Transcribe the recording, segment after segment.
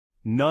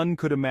None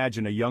could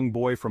imagine a young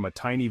boy from a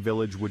tiny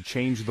village would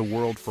change the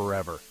world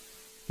forever.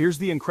 Here's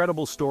the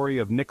incredible story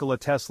of Nikola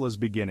Tesla's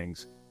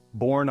beginnings.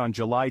 Born on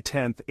July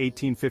 10,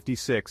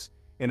 1856,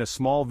 in a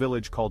small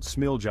village called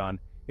Smiljan,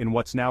 in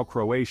what's now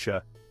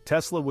Croatia,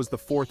 Tesla was the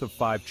fourth of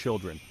 5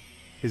 children.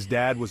 His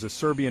dad was a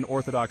Serbian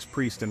Orthodox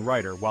priest and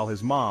writer, while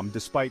his mom,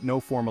 despite no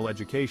formal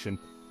education,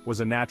 was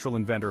a natural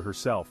inventor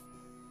herself.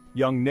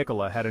 Young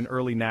Nikola had an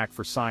early knack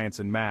for science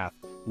and math,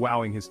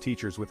 wowing his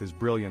teachers with his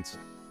brilliance.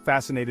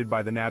 Fascinated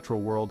by the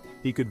natural world,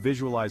 he could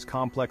visualize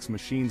complex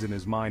machines in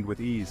his mind with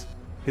ease.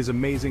 His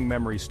amazing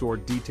memory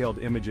stored detailed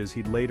images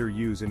he'd later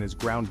use in his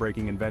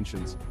groundbreaking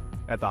inventions.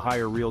 At the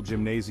Higher Real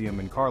Gymnasium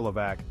in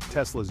Karlovac,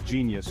 Tesla's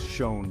genius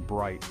shone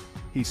bright.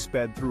 He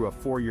sped through a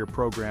 4-year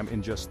program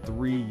in just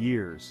 3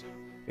 years.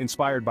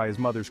 Inspired by his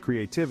mother's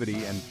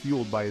creativity and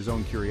fueled by his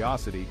own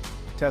curiosity,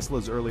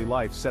 Tesla's early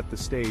life set the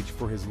stage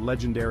for his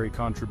legendary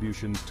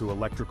contributions to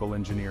electrical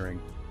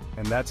engineering.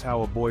 And that's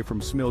how a boy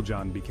from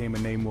Smiljan became a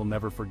name we'll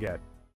never forget.